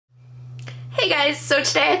Hey guys, so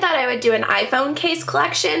today I thought I would do an iPhone case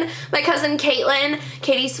collection. My cousin Caitlin,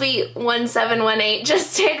 Katie Sweet 1718,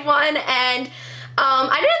 just did one, and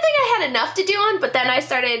I didn't think I had enough to do one, but then I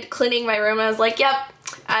started cleaning my room and I was like, yep,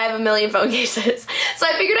 I have a million phone cases. So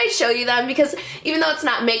I figured I'd show you them because even though it's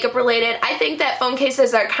not makeup related, I think that phone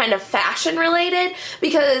cases are kind of fashion related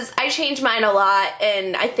because I change mine a lot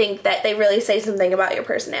and I think that they really say something about your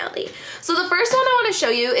personality. So the first one I want to show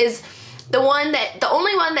you is the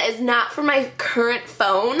only one that is not for my current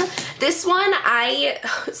phone. This one I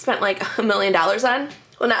spent like $1 million on.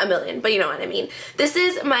 Well, not a million, but you know what I mean. This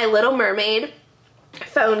is my Little Mermaid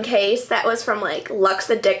phone case that was from like Lux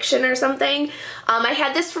Addiction or something. I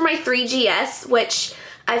had this for my 3GS, which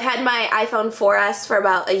I've had my iPhone 4S for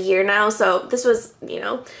about a year now, so this was, you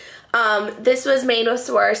know, this was made with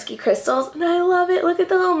Swarovski crystals, and I love it. Look at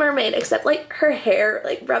the Little Mermaid, except like her hair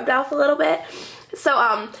like rubbed off a little bit.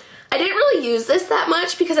 So I didn't really use this that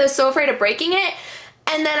much because I was so afraid of breaking it,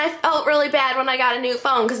 and then I felt really bad when I got a new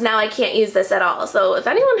phone because now I can't use this at all. So if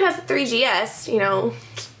anyone has a 3GS, you know,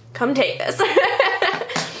 come take this.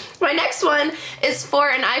 My next one is for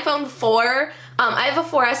an iPhone 4. I have a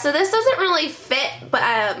 4S, so this doesn't really fit, but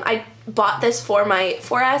I bought this for my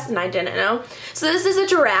 4S and I didn't know. So this is a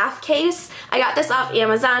giraffe case. I got this off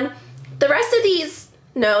Amazon. The rest of these,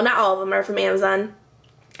 no, not all of them are from Amazon.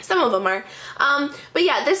 Some of them are. But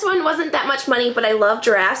yeah, this one wasn't that much money, but I love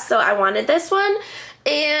giraffes, so I wanted this one.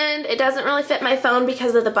 And it doesn't really fit my phone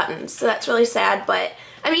because of the buttons, so that's really sad. But,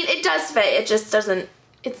 I mean, it does fit. It just doesn't,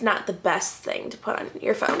 it's not the best thing to put on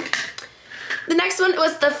your phone. The next one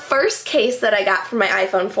was the first case that I got for my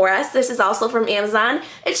iPhone 4S. This is also from Amazon.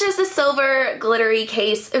 It's just a silver glittery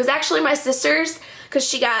case. It was actually my sister's because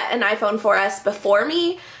she got an iPhone 4S before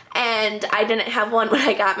me, and I didn't have one when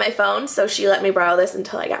I got my phone, so she let me borrow this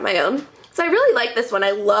until I got my own. So I really like this one.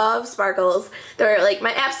 I love sparkles. They're like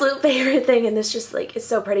my absolute favorite thing, and this just like is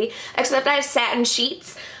so pretty. Except I have satin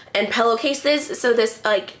sheets and pillowcases, so this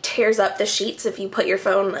like tears up the sheets if you put your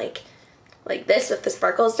phone like this with the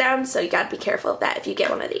sparkles down, so you gotta be careful of that if you get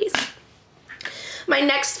one of these. My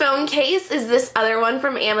next phone case is this other one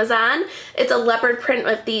from Amazon. It's a leopard print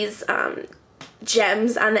with these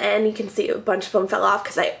gems on the end. You can see a bunch of them fell off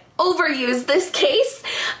because I overused this case.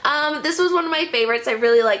 This was one of my favorites. I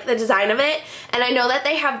really like the design of it, and I know that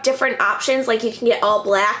they have different options, like you can get all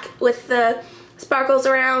black with the sparkles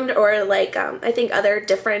around, or like I think other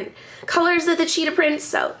different colors of the cheetah prints,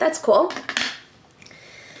 so that's cool.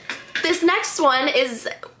 This next one is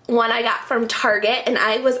one I got from Target, and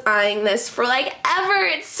I was eyeing this for like ever.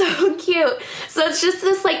 It's so cute. So it's just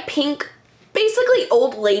this like pink, basically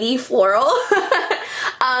old lady floral.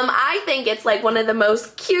 I think it's like one of the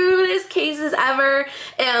most cutest cases ever.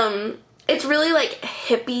 It's really like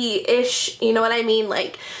hippie-ish, you know what I mean,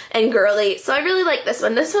 like, and girly. So I really like this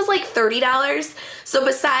one. This was like $30. So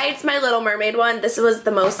besides my Little Mermaid one, this was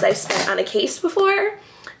the most I've spent on a case before.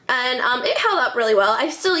 And it held up really well. I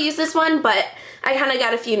still use this one, but I kind of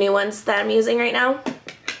got a few new ones that I'm using right now.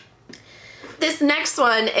 This next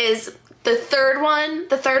one is the third one,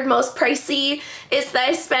 the third most pricey is that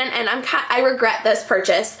I spent, and I regret this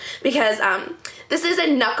purchase because this is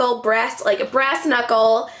a brass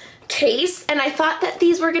knuckle case, and I thought that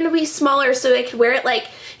these were going to be smaller so I could wear it like,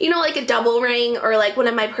 you know, like a double ring or like one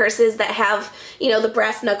of my purses that have, you know, the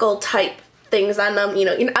brass knuckle type things on them. You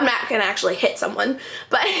know, I'm not going to actually hit someone,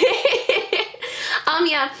 but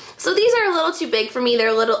yeah. So these are a little too big for me. They're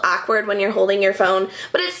a little awkward when you're holding your phone,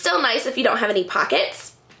 but it's still nice if you don't have any pockets.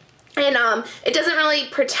 And it doesn't really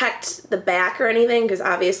protect the back or anything because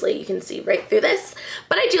obviously you can see right through this,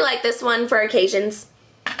 but I do like this one for occasions.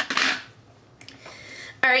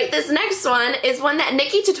 Alright, this next one is one that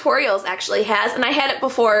Nikki Tutorials actually has, and I had it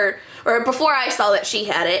before I saw that she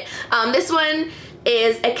had it. This one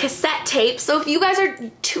is a cassette tape. So if you guys are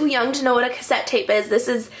too young to know what a cassette tape is, this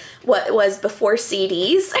is what was before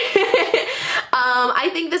CDs. I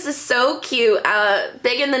think this is so cute.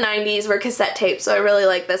 Big in the 90s were cassette tapes, so I really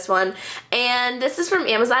like this one. And this is from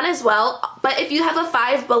Amazon as well, but if you have a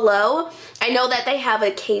 5 Below, I know that they have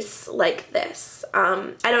a case like this.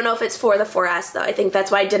 I don't know if it's for the 4S though. I think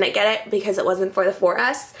that's why I didn't get it, because it wasn't for the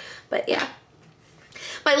 4S, but yeah.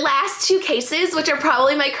 My last two cases, which are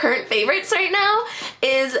probably my current favorites right now,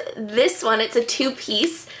 is this one. It's a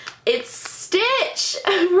 2-piece. It's Stitch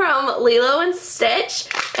from Lilo and Stitch.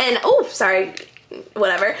 And, oh, sorry,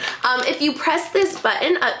 whatever. If you press this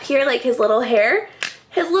button up here, like his little hair,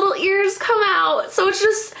 his little ears come out. So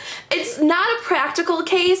it's not a practical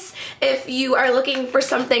case if you are looking for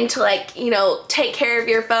something to, like, you know, take care of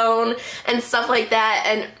your phone and stuff like that,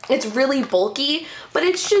 and it's really bulky, but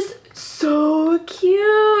it's just So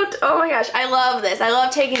cute. Oh my gosh, I love this. I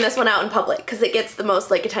love taking this one out in public because it gets the most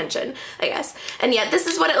like attention, I guess. And yeah, this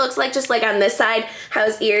is what it looks like, just like on this side,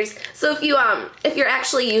 has ears. So if you're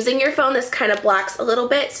actually using your phone, this kind of blocks a little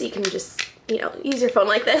bit, so you can just, you know, use your phone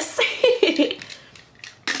like this.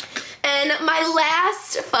 And my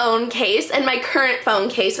last phone case, and my current phone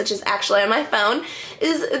case, which is actually on my phone,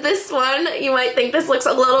 is this one. You might think this looks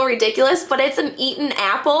a little ridiculous, but it's an eaten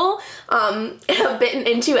apple, a bitten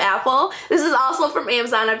into apple. This is also from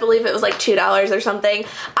Amazon. I believe it was like $2 or something.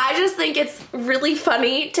 I just think it's really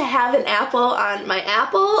funny to have an apple on my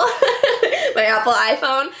Apple, my Apple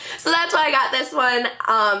iPhone. So that's why I got this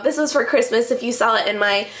one. This was for Christmas, if you saw it in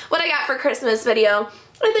my what I got for Christmas video.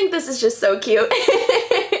 I think this is just so cute.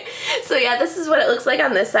 So yeah, this is what it looks like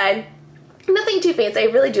on this side. Nothing too fancy. I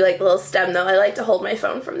really do like the little stem though. I like to hold my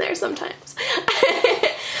phone from there sometimes.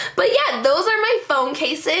 But yeah, those are my phone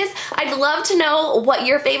cases. I'd love to know what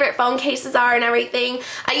your favorite phone cases are and everything.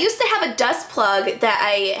 I used to have a dust plug that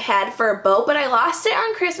I had for a boat, but I lost it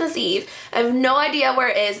on Christmas Eve. I have no idea where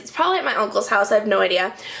it is. It's probably at my uncle's house. I have no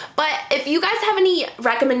idea. But if you guys have any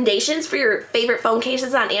recommendations for your favorite phone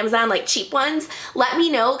cases on Amazon, like cheap ones, let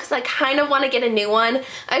me know because I kind of want to get a new one.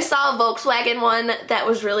 I saw a Volkswagen one that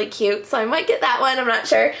was really cute, so I might get that one. I'm not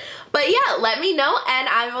sure. But yeah, let me know and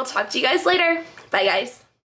I will talk to you guys later. Bye guys.